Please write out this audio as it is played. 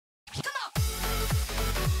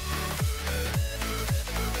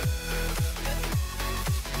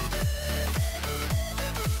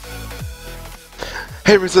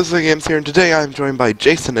Hey, Resisting Games here, and today I'm joined by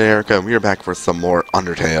Jason and Erica, and we are back for some more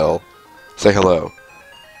Undertale. Say hello.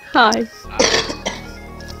 Hi.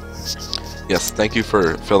 Yes, thank you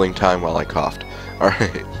for filling time while I coughed.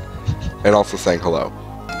 Alright. And also saying hello.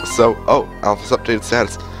 So, Alphys updated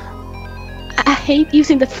status. I hate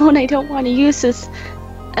using the phone. I don't want to use this.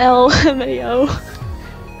 LMAO.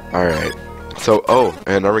 Alright. So,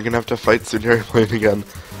 and are we gonna have to fight Tsundere Plane again?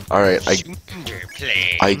 Alright,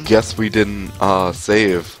 I guess we didn't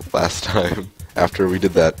save last time after we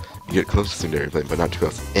did that. You get close to Tsundere Plane, but not too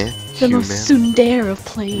close. The most tsundere of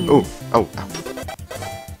planes. Oh.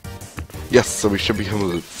 Yes, so we should be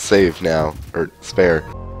able to save now, or spare.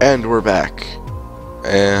 And we're back.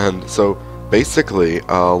 And so basically,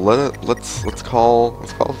 let's call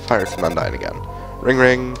Fire some Undyne again. Ring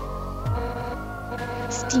ring.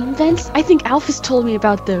 Steam vents? I think Alphys told me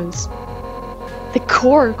about those. The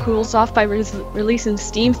core cools off by releasing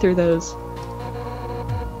steam through those.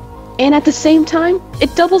 And at the same time,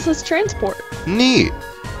 it doubles as transport. Neat.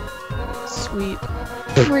 Sweet.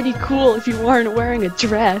 Pretty cool if you weren't wearing a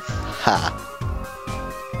dress. Ha.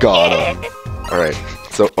 Got him. Alright,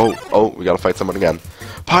 so, we gotta fight someone again.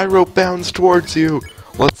 Pyro bounds towards you!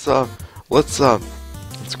 Let's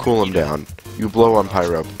cool him down. You blow on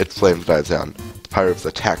Pyro, its flame dies down. Pyro's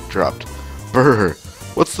attack dropped. Brr!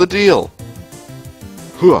 What's the deal?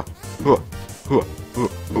 Hua! Hua! Hua! Hua!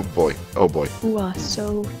 Oh boy. Oh boy. Ooh,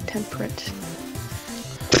 so temperate.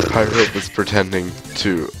 Pyro is pretending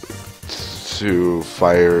to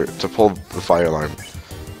pull the fire alarm.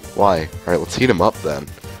 Why? Alright, let's heat him up then.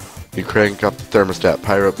 You crank up the thermostat.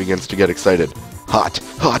 Pyro begins to get excited. Hot!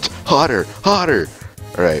 Hot! Hotter! Hotter!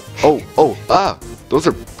 Alright. Those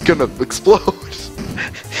are gonna explode!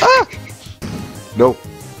 Ah! No.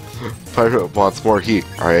 Pyro wants more heat.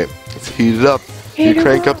 Alright, let's heat it up. You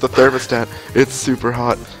crank up the thermostat. It's super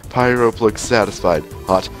hot. Pyro looks satisfied.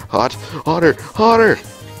 Hot! Hot! Hotter! Hotter!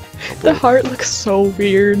 The heart looks so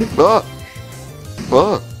weird. Oh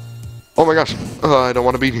my gosh, I don't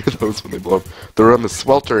want to be near those when they blow up. The room is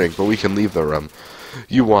sweltering, but we can leave the room.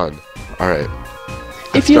 You won. Alright.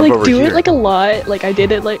 If you do it a lot, I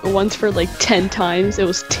did it once for 10 times, it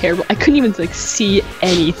was terrible. I couldn't even see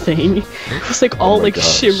anything. It was all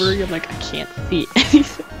shimmering. I'm like, I can't see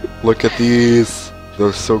anything. Look at these.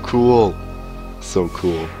 They're so cool. So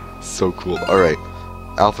cool. So cool. Alright.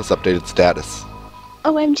 Alphys updated status.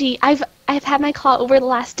 OMG, I've had my claw over the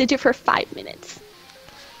last digit for 5 minutes.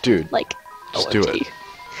 Dude, just OMG. do it.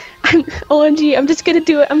 OMG, I'm just gonna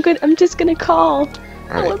do it. I'm just gonna call.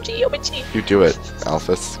 Right. OMG. You do it,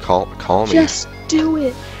 Alphys. Call me. Just do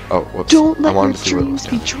it. Oh, whoops. Don't let your to see dreams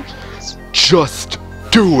be dreams. Just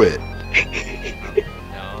do it.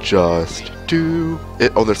 Just do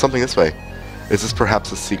it. Oh, there's something this way. Is this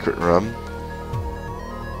perhaps a secret room?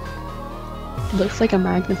 Looks like a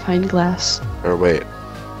magnifying glass. Or wait.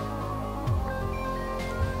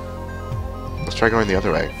 Let's try going the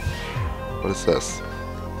other way. What is this?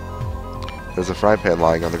 There's a frying pan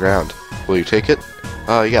lying on the ground. Will you take it?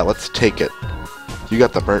 Yeah, let's take it. You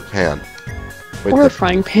got the burnt pan. Wait, or a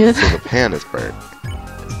frying pan. So the pan is burnt.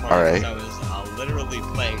 Alright. I was literally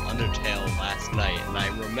playing Undertale last night, and I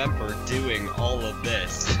remember doing all of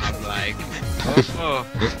this. I'm like,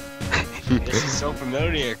 this is so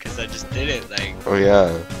familiar, because I just did it, Oh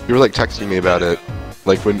yeah. You were texting me about it.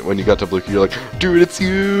 When you got to Blue Key, you're like, dude, it's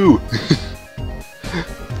you!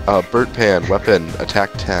 Burnt pan, weapon, attack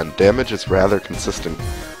 10. Damage is rather consistent.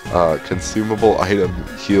 Consumable item,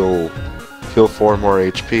 heal 4 more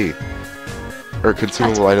HP. Or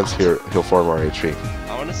consumable items heal 4 more HP.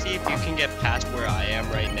 I want to see if you can get past where I am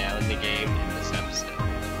right now in the game in this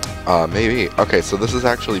episode. Maybe. Okay, so this is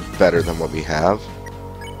actually better than what we have.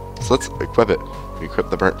 So let's equip it. We equip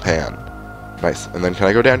the burnt pan. Nice. And then can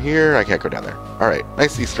I go down here? I can't go down there. Alright,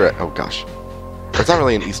 nice Easter egg. Oh gosh. It's not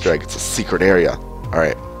really an Easter egg, it's a secret area.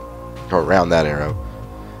 Alright. Go around that arrow.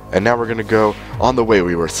 And now we're gonna go on the way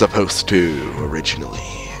we were supposed to originally.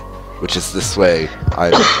 Which is this way.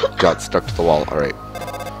 I got stuck to the wall. Alright.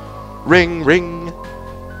 Ring, ring.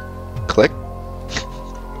 Click.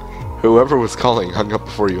 Whoever was calling hung up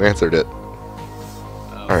before you answered it.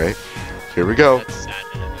 Alright. Here we go. That's sad,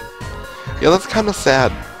 yeah, that's kind of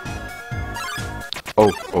sad.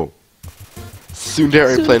 Oh.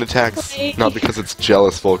 Tsundere plane attacks, not because it's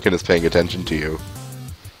jealous Vulcan is paying attention to you.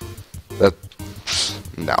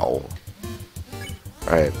 No.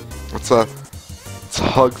 Alright, let's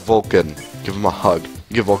hug Vulcan. Give him a hug.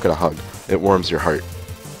 Give Vulcan a hug. It warms your heart.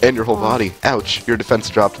 And your whole body. Ouch, your defense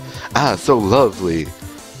dropped. Ah, so lovely.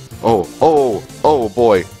 Oh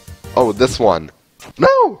boy. Oh, this one.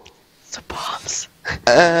 No! The bombs.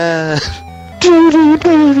 You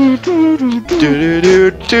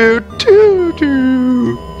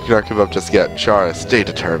cannot give up just yet. Shara, stay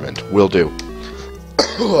determined. Will do.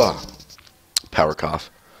 Power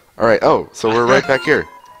cough. Alright, oh, so we're right back here.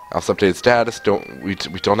 Alphys updated status. We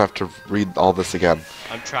don't have to read all this again.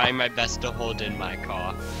 I'm trying my best to hold in my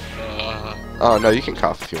cough. Oh, no, you can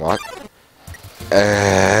cough if you want.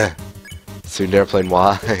 Soon airplane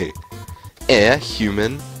Y.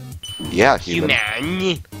 Human. Yeah, human.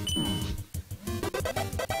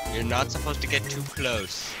 You're not supposed to get too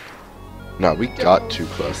close. No, we got too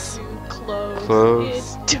close.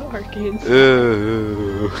 Close. It darkens.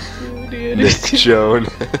 Ooh. Nick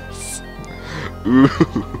Jonas. Ooh.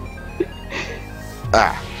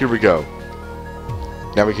 Here we go.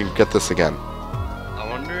 Now we can get this again. I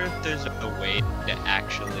wonder if there's a way to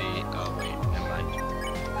actually... Oh, wait, never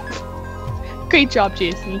mind. Great job,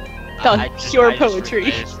 Jason. That was pure poetry. I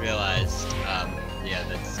just realized, yeah,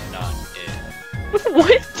 that's not it.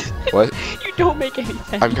 What? What? You don't make any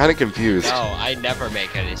sense. I'm kind of confused. No, I never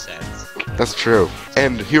make any sense. That's true.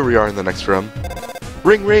 And here we are in the next room.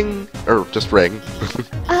 Ring, ring! Or just ring.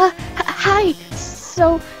 Hi.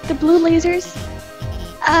 So, the blue lasers?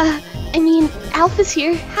 I mean, Alphys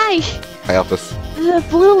here. Hi. Hi, Alphys. The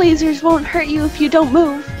blue lasers won't hurt you if you don't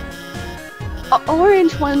move.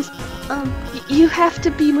 Orange ones, you have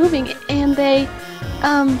to be moving, and they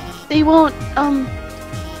won't,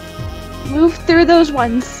 move through those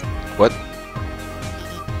ones. What?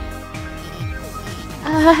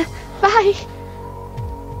 Bye.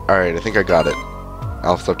 Alright, I think I got it.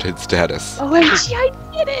 Alphys updated status. OMG, I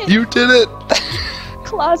did it! You did it!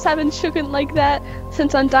 Claws haven't shooken like that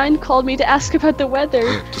since Undyne called me to ask about the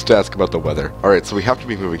weather. Just to ask about the weather. Alright, so we have to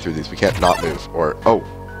be moving through these. We can't not move. Or, oh.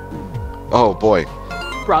 Oh, boy.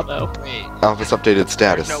 Bravo. Wait. Alphys updated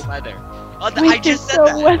status. There's no weather. Oh, Wait, I just said there's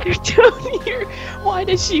that. no weather down here. Why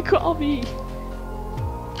did she call me?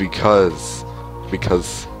 Because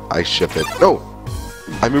I ship it. No!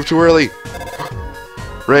 I moved too early!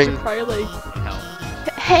 Ring. Probably like, Hell.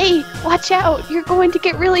 hey, watch out! You're going to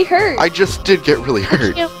get really hurt. I just did get really I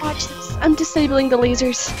hurt. can't watch this. I'm disabling the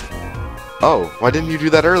lasers. Oh, why didn't you do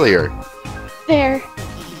that earlier? There.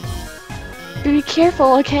 Be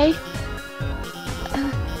careful, okay?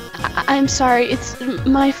 I'm sorry. It's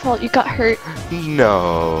my fault you got hurt.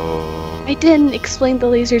 No. I didn't explain the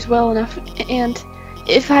lasers well enough, and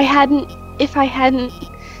if I hadn't,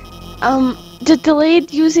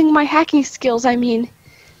 delayed using my hacking skills, I mean.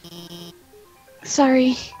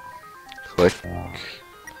 Sorry. Click.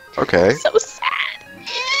 Okay. So sad.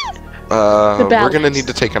 We're gonna balance. need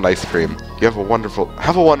to take an ice cream. You have a wonderful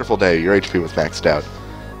day. Your HP was maxed out.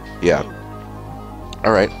 Yeah.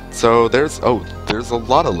 Alright, so there's a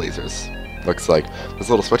lot of lasers. Looks like. There's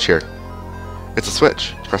a little switch here. It's a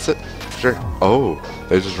switch. Press it. Sure. Oh,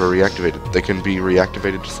 lasers were reactivated. They can be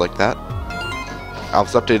reactivated just like that.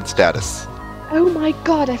 Alphys updated status. Oh my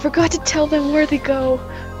god, I forgot to tell them where to go.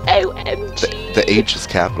 OMG. The H is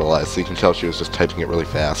capitalized, so you can tell she was just typing it really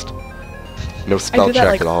fast. No spell did that,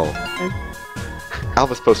 check like, at all.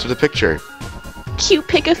 Alphys posted a picture. Cute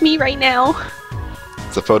pic of me right now.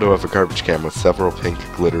 It's a photo of a garbage can with several pink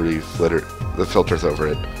glittery the filters over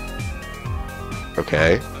it.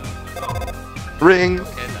 Okay. Ring!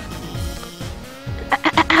 Okay, then.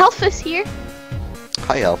 Alphys here.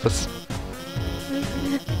 Hi, Alphys.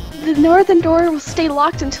 The northern door will stay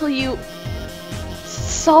locked until you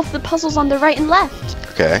solve the puzzles on the right and left.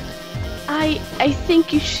 Okay. I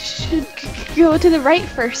think you should go to the right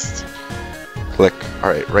first. Click.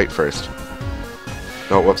 Alright, right first.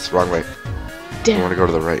 No, whoops, wrong way. Down. I want to go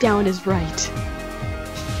to the right. Down is right.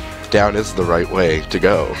 Down is the right way to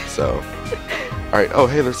go, so. Alright, oh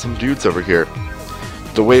hey, there's some dudes over here.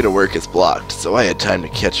 The way to work is blocked, so I had time to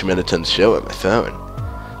catch Miniton's show on my phone.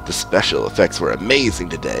 The special effects were amazing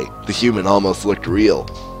today. The human almost looked real.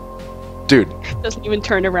 Dude. Doesn't even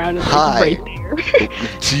turn around and Hi. like right there.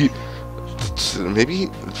 Do you, maybe,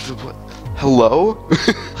 what, hello?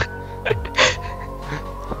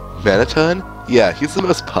 Miniton? Yeah, he's the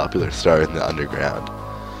most popular star in the underground.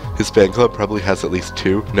 His fan club probably has at least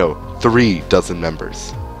 3 dozen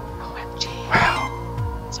members. OMG. Wow.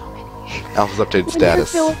 So many. Alphys updated Wonder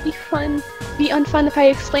status. if it would be unfun if I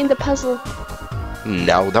explained the puzzle.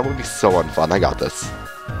 No, that would be so unfun. I got this.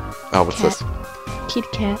 Oh, what's Cat. this? Kid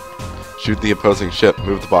cat. Shoot the opposing ship.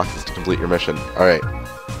 Move the boxes to complete your mission. Alright.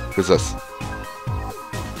 Who's this?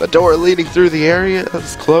 The door leading through the area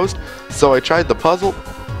is closed, so I tried the puzzle,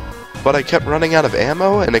 but I kept running out of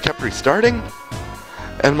ammo and it kept restarting.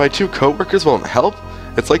 And my 2 coworkers won't help.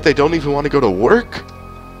 It's like they don't even want to go to work.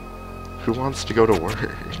 Who wants to go to work?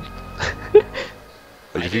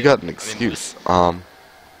 Like, if you got an excuse,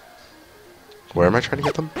 Where am I trying to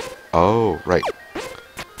get them? Oh, right.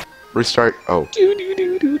 Restart. Oh.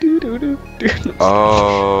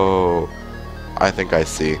 Oh. I think I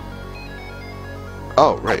see.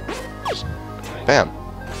 Oh, right. Bam.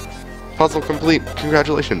 Puzzle complete.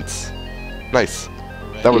 Congratulations. Nice.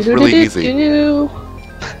 That was really easy.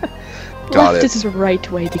 Got it. This is the right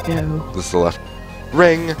way to go. This is the left.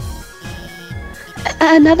 Ring.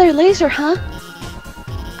 Another laser, huh?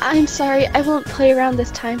 I'm sorry, I won't play around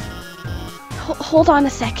this time. Hold on a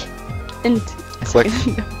sec. And click.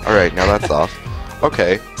 Alright, now that's off.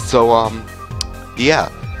 Okay, so, yeah.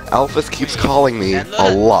 Alphys keeps calling me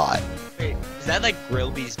a lot. Wait, is that like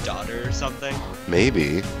Grilby's daughter or something?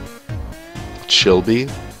 Maybe. Chilby?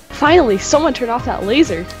 Finally, someone turned off that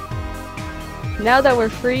laser. Now that we're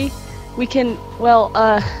free, we can, well,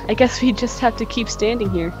 I guess we just have to keep standing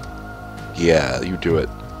here. Yeah, you do it.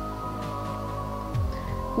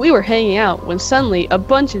 We were hanging out when suddenly a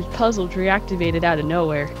bunch of puzzles reactivated out of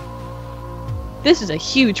nowhere. This is a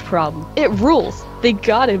huge problem. It rules. They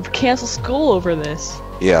gotta cancel school over this.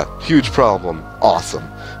 Yeah, huge problem. Awesome.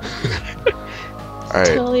 Alright.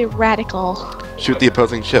 Totally radical. Shoot the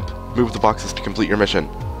opposing ship. Move the boxes to complete your mission.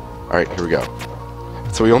 Alright, here we go.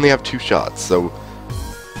 So we only have 2 shots, so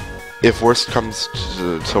if worst comes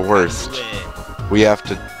to worst, we have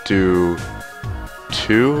to do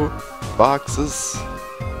 2 boxes.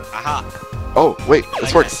 Aha! Oh, wait,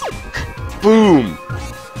 this works. Boom!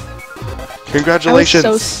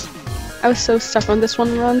 Congratulations! I was so stuck on this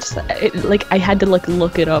one once. I had to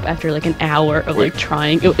look it up after like an hour of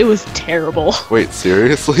trying. It was terrible. Wait,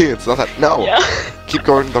 seriously? It's not that. No! Yeah. Keep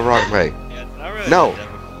going the wrong way. Yeah, it's not really No!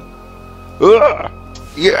 Ugh!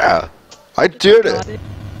 Yeah! I did it!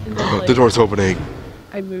 And then, The door's opening.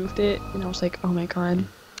 I moved it, and I was like, oh my god.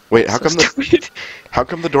 Wait, how come stupid. how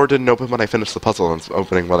come the door didn't open when I finished the puzzle and it's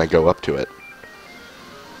opening when I go up to it?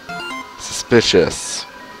 Suspicious.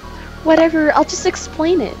 Whatever, I'll just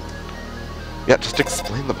explain it. Yeah, just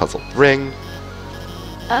explain the puzzle. Ring.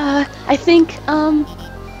 I think,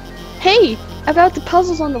 hey, about the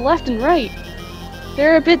puzzles on the left and right.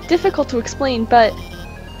 They're a bit difficult to explain, but,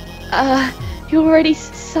 you already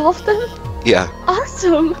solved them? Yeah.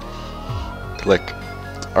 Awesome! Click.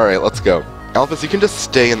 Alright, let's go. Alphys, you can just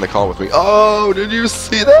stay in the call with me. Oh, did you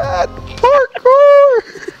see that? Parkour!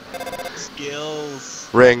 Skills.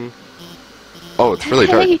 Ring. Oh, it's really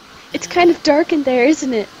dark. Hey, it's kind of dark in there,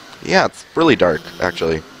 isn't it? Yeah, it's really dark,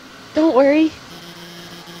 actually. Don't worry.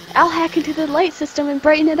 I'll hack into the light system and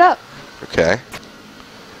brighten it up. Okay.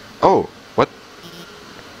 Oh, what?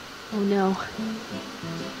 Oh no.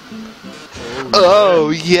 Oh,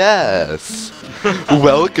 yes!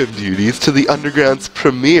 Welcome, beauties, to the Underground's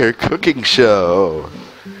premiere cooking show.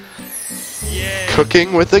 Yay!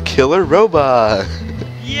 Cooking with a killer robot.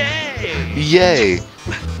 Yay! Yay!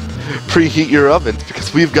 Preheat your ovens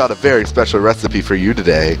because we've got a very special recipe for you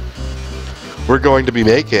today. We're going to be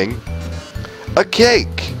making a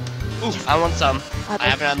cake. Ooh, I want some. I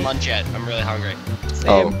haven't had lunch yet. I'm really hungry.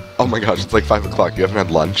 Same. Oh my gosh, it's like 5 o'clock. You haven't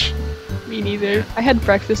had lunch? Me neither. I had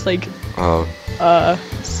breakfast like, Oh.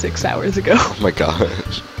 6 hours ago. Oh my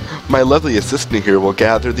gosh. My lovely assistant here will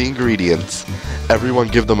gather the ingredients. Everyone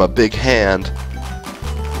give them a big hand.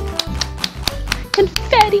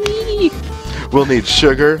 Confetti! We'll need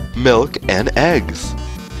sugar, milk, and eggs.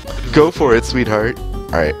 Go for it, sweetheart.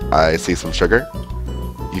 Alright, I see some sugar.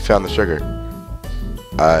 You found the sugar.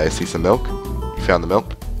 I see some milk. You found the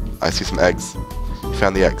milk. I see some eggs. You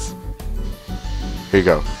found the eggs. Here you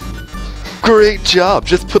go. Great job!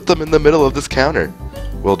 Just put them in the middle of this counter.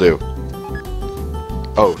 Will do.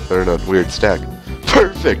 Oh, they're in a weird stack.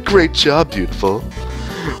 Perfect! Great job, beautiful!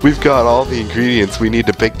 We've got all the ingredients we need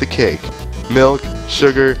to bake the cake. Milk,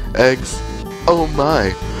 sugar, eggs. Oh my!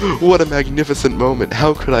 What a magnificent moment!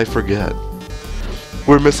 How could I forget?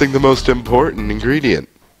 We're missing the most important ingredient.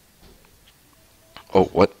 Oh,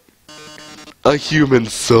 what? A human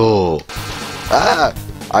soul! Ah!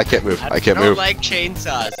 I can't move. I can't don't move. like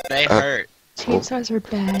chainsaws. They hurt. Chainsaws are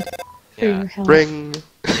bad for Yeah. your health. Ring!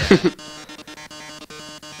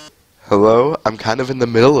 Hello? I'm kind of in the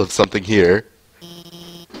middle of something here.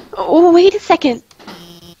 Oh, wait a second.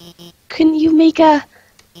 Couldn't you make a...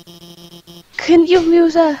 Couldn't you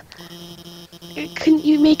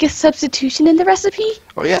make a substitution in the recipe?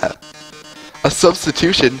 Oh yeah. A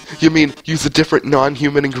substitution? You mean use a different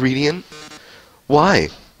non-human ingredient? Why?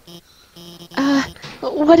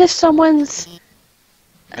 What if someone's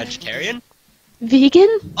Vegetarian? vegan?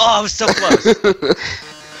 Oh, I was so close.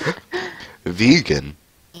 Vegan?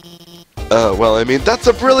 Well, I mean, that's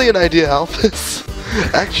a brilliant idea, Alphys.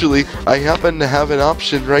 Actually, I happen to have an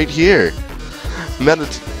option right here.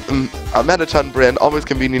 A Mettaton brand always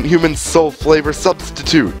convenient human soul flavor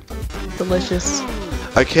substitute. Delicious.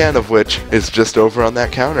 A can of which is just over on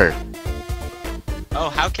that counter. Oh,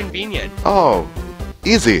 how convenient. Oh,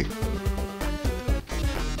 easy.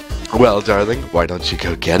 Well, darling, why don't you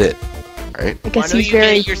go get it? Alright? I guess don't he's you get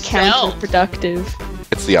very it yourself?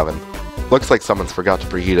 counterproductive. It's the oven. Looks like someone's forgot to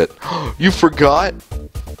preheat it. You forgot?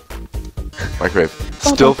 Microwave.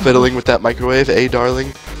 Still fiddling with that microwave, eh,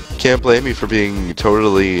 darling? Can't blame me for being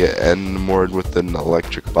totally enamored with an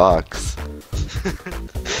electric box.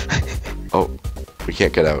 Oh, we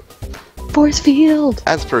can't get out. Force field!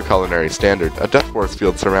 As per culinary standard, a death force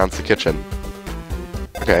field surrounds the kitchen.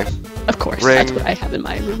 Okay. Of course, Ring. that's what I have in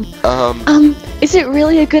my room. Is it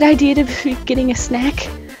really a good idea to be getting a snack?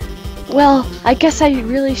 Well, I guess I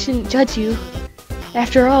really shouldn't judge you.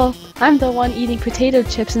 After all, I'm the one eating potato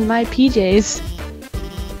chips in my PJs.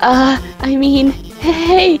 I mean,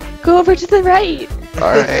 hey, go over to the right!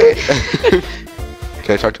 Alright.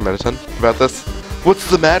 Can I talk to Mettaton about this? What's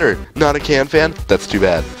the matter? Not a can fan? That's too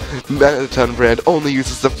bad. Mettaton brand only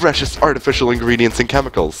uses the freshest artificial ingredients and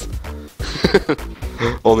chemicals.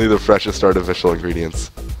 Only the freshest artificial ingredients.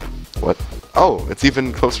 What? Oh, it's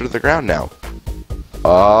even closer to the ground now.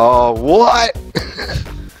 Oh, what?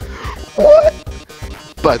 What?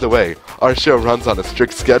 By the way, our show runs on a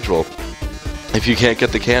strict schedule. If you can't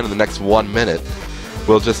get the can in the next 1 minute,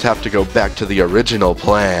 we'll just have to go back to the original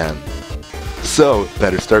plan. So,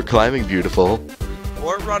 better start climbing, beautiful.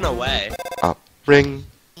 Or run away. Ring.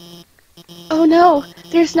 Oh no,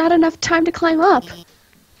 there's not enough time to climb up.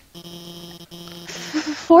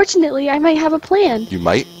 Fortunately, I might have a plan. You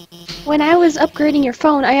might? When I was upgrading your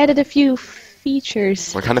phone, I added a few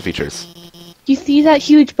features. What kind of features? You see that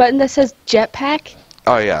huge button that says jetpack?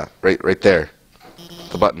 Oh yeah, right there.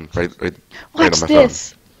 The button, right Watch on my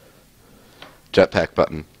this. phone. Jetpack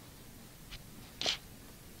button.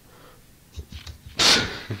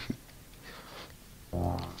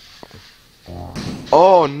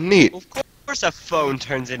 Oh, neat. Of course a phone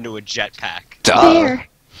turns into a jetpack. Duh. There.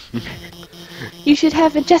 You should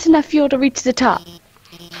have just enough fuel to reach the top.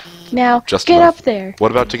 Now, Just get enough. up there.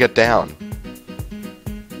 What about to get down?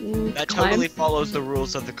 That Climb. totally follows the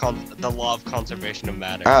rules of the law of conservation of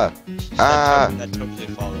matter. That totally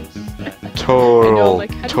follows that. I know, total.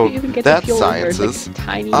 like, how do you even get the That's fuel over in, like, sciences. a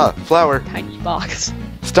tiny, Flower. tiny box?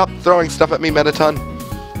 Stop throwing stuff at me, Mettaton.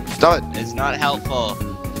 Stop it. It's not helpful.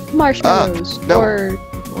 Marshmallows. no. Or,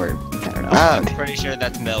 I don't know. I'm pretty sure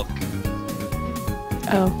that's milk.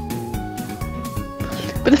 Oh.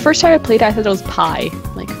 But the first time I played it, I thought it was pie.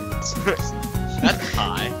 Like, That's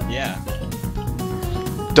pie, yeah.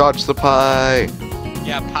 Dodge the pie.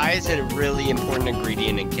 Yeah, pie is a really important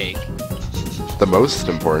ingredient in cake. The most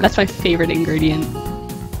important. that's my favorite ingredient.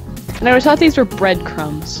 And I always thought these were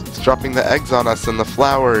breadcrumbs. It's dropping the eggs on us and the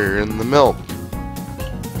flour and the milk.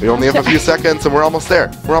 We only have a few seconds and we're almost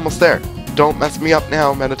there. We're almost there. Don't mess me up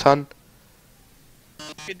now, Mettaton.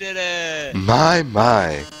 You did it!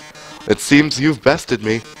 My. It seems you've bested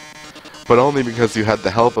me. But only because you had the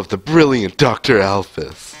help of the brilliant Dr.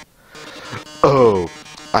 Alphys. Oh,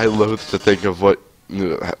 I loathe to think of what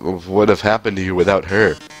would have happened to you without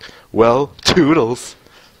her. Well, toodles.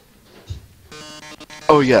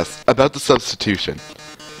 Oh yes, about the substitution.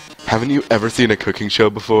 Haven't you ever seen a cooking show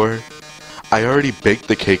before? I already baked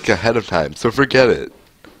the cake ahead of time, so forget it.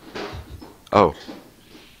 Oh.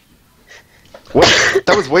 What?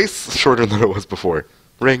 That was way shorter than it was before.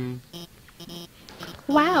 Ring.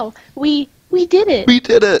 Wow, we did it. We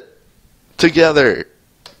did it! Together!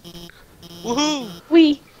 Woohoo!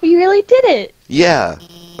 We really did it. Yeah!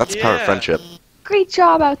 That's the power of Yeah. friendship. Great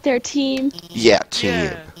job out there, team. Yeah, team.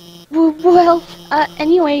 Yeah. Well,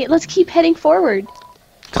 anyway, let's keep heading forward.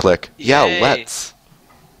 Click. Yeah, Yay. let's.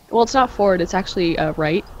 Well, it's not forward, it's actually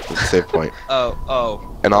right. Save point.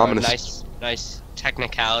 Oh. An ominous. Nice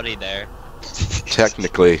technicality there.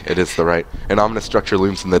 Technically, it is the right. An ominous structure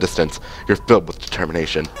looms in the distance. You're filled with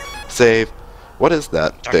determination. Save. What is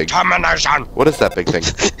that big? Determination! What is that big thing?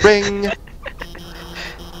 Ring.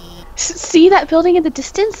 See that building in the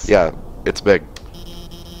distance? Yeah, it's big.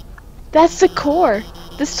 That's the core,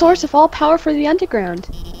 the source of all power for the underground.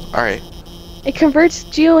 All right. It converts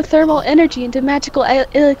geothermal energy into magical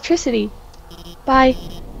electricity.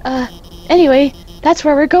 Anyway, that's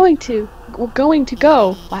where we're going to. We're going to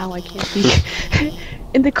go. Wow, I can't speak.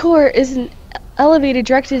 In the core is an elevator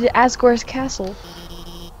directed to Asgore's castle.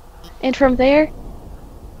 And from there,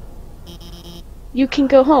 you can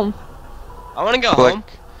go home. I wanna go Click. home.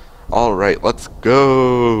 All right, let's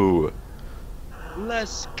go.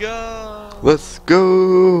 Let's go! Let's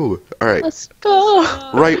go. All right. Let's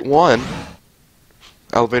go. Right one.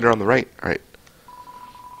 Elevator on the right. All right.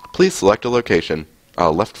 Please select a location.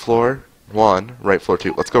 Left floor 1, right floor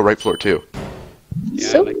 2. Let's go right floor 2. Yeah,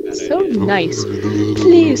 I So like that so idea. nice.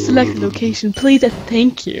 Please select the location. Please and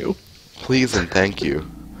thank you. Please and thank you.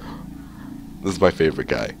 This is my favorite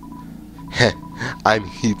guy. I'm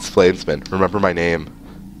Heat's Flamesman. Remember my name.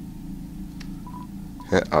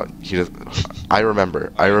 He does. I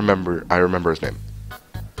remember his name.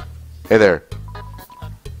 Hey there.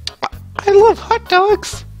 I love hot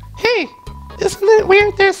dogs. Hey, isn't it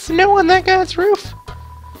weird there's snow on that guy's roof?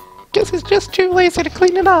 Guess he's just too lazy to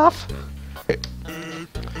clean it off.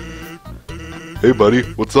 Hey buddy,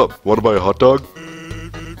 what's up? Wanna buy a hot dog?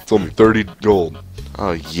 It's only 30 gold.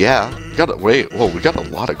 Oh yeah. We got a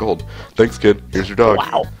lot of gold. Thanks kid, here's your dog.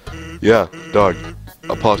 Wow. Yeah, dog.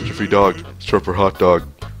 Apostrophe dog. Short for hot dog.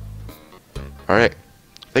 Alright.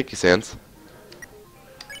 Thank you, Sans.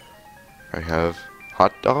 I have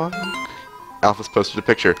hot dog. Alphys posted a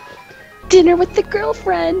picture. Dinner with the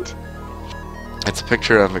girlfriend. It's a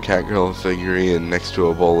picture of a cat girl figurine next to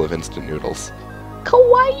a bowl of instant noodles.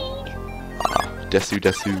 Kawaii. Desu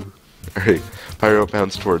desu. Alright, Pyro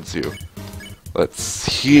bounds towards you. Let's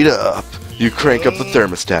heat up. You crank up the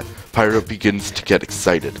thermostat. Pyro begins to get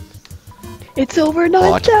excited. It's over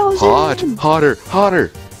Hot, 9,000.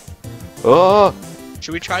 hotter. Oh!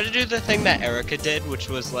 Should we try to do the thing that Erica did, which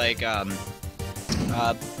was like,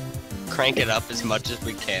 crank it up as much as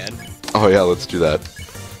we can? Oh yeah, let's do that.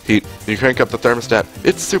 Heat. You crank up the thermostat.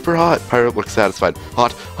 It's super hot. Pyro looks satisfied.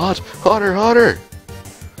 Hotter.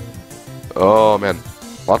 Oh man,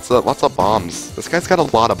 lots of bombs. This guy's got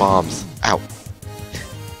a lot of bombs. Ow.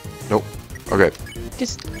 Nope. Okay.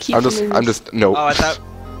 Just keep. I'm just. Nope. Oh, I thought.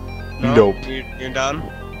 No, Nope. You're done.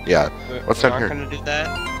 Yeah. What's down here? We're not gonna do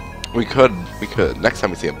that. We could. Next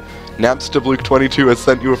time we see him. Napstabluke22 has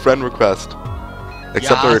sent you a friend request.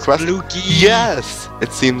 Accept the Yas, request. Blukey. Yes.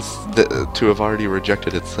 It seems to have already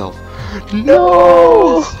rejected itself.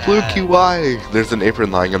 No. Blukey, why? There's an apron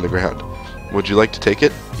lying on the ground. Would you like to take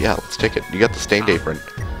it? Yeah, let's take it. You got the stained apron.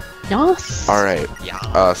 Yes. Alright.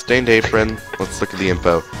 Yeah. Stained apron. Let's look at the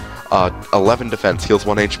info. 11 defense, heals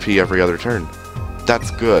 1 HP every other turn. That's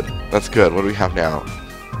good. What do we have now?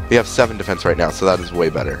 We have 7 defense right now, so that is way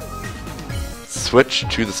better. Switch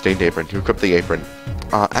to the stained apron to equip the apron.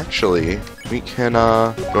 Actually, we can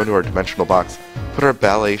go into our dimensional box, put our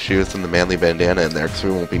ballet shoes and the manly bandana in there, because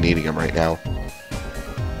we won't be needing them right now.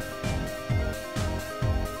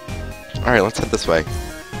 Alright, let's head this way.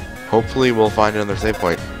 Hopefully we'll find another save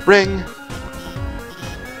point. Ring!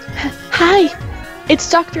 Hi, it's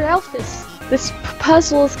Dr. Alphys. This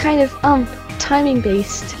puzzle is kind of, timing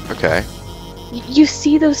based. Okay. You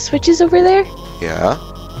see those switches over there? Yeah?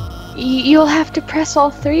 You'll have to press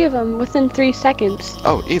all 3 of them within 3 seconds.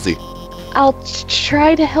 Oh, easy. I'll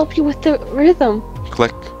try to help you with the rhythm.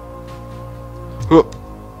 Click. Whoop.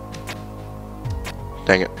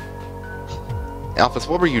 Dang it. Alphys,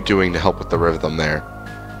 what were you doing to help with the rhythm there?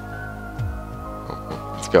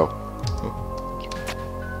 Let's go.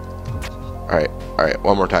 Alright,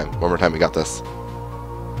 one more time, we got this.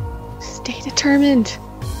 Stay determined.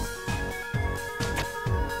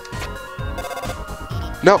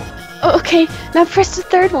 No! Oh, okay, now press the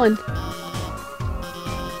 3rd one.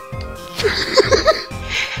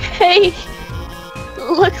 Hey!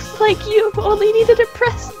 Looks like you only needed to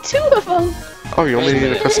press 2 of them. Oh, you only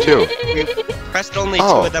needed to press 2. Pressed only 2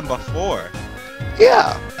 Oh. of them before.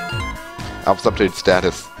 Yeah! Alphys updated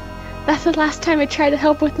status. That's the last time I tried to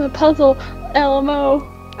help with the puzzle. LMAO.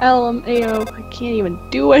 I can't even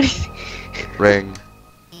do anything. Ring.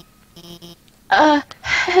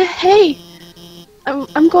 Hey!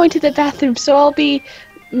 I'm going to the bathroom, so I'll be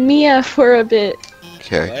Mia for a bit.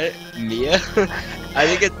 Okay. What? Mia? I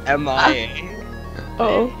think it's MIA.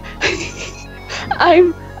 Oh.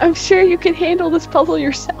 I'm sure you can handle this puzzle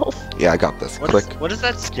yourself. Yeah, I got this. Click. What does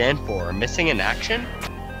that stand for? Missing in action?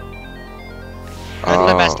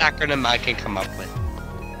 That's the best acronym I can come up with.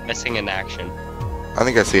 Missing in action. I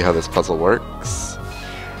think I see how this puzzle works.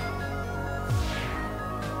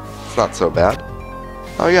 It's not so bad.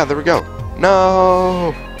 Oh yeah, there we go.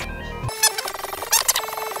 No!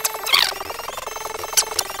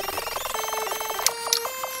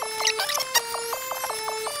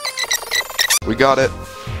 We got it.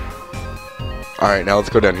 Alright, now let's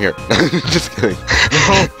go down here. Just kidding.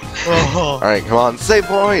 Alright, come on, save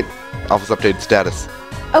point! Alphys updated status.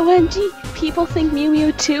 OMG, people think Mew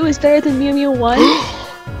Mew 2 is better than Mew Mew 1?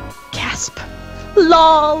 Gasp.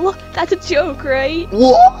 LOL! That's a joke, right?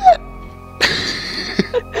 What?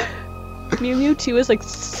 Mew Mew 2 is like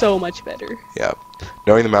so much better. Yeah.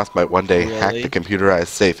 Knowing the mouse might one day hack Really? the computerized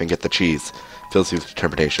safe and get the cheese. fills you with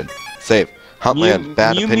determination. Save. Huntland,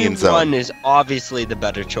 bad Mew opinion Mew zone. Run is obviously the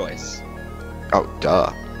better choice. Oh,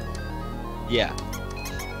 duh. Yeah.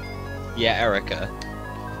 Yeah, Erica.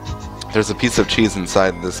 There's a piece of cheese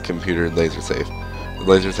inside this computer laser safe. The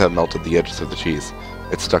lasers have melted the edges of the cheese.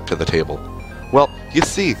 It's stuck to the table. Well, you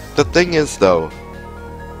see, the thing is, though,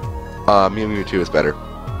 Mew Mew 2 is better.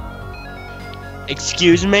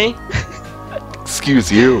 Excuse me?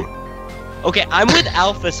 Excuse you. Okay, I'm with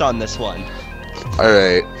Alphys on this one.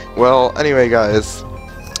 Alright, well, anyway, guys,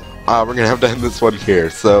 we're gonna have to end this one here,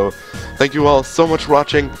 so thank you all so much for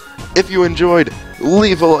watching. If you enjoyed,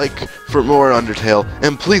 leave a like for more Undertale,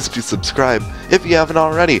 and please do subscribe if you haven't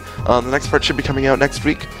already. The next part should be coming out next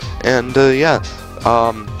week, and yeah,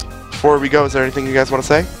 before we go, is there anything you guys want to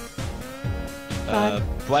say?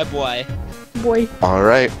 Bye bye. Boy.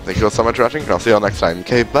 Alright, thank you all so much for watching, and I'll see you all next time.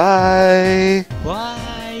 Okay, bye!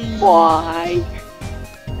 Bye! Bye.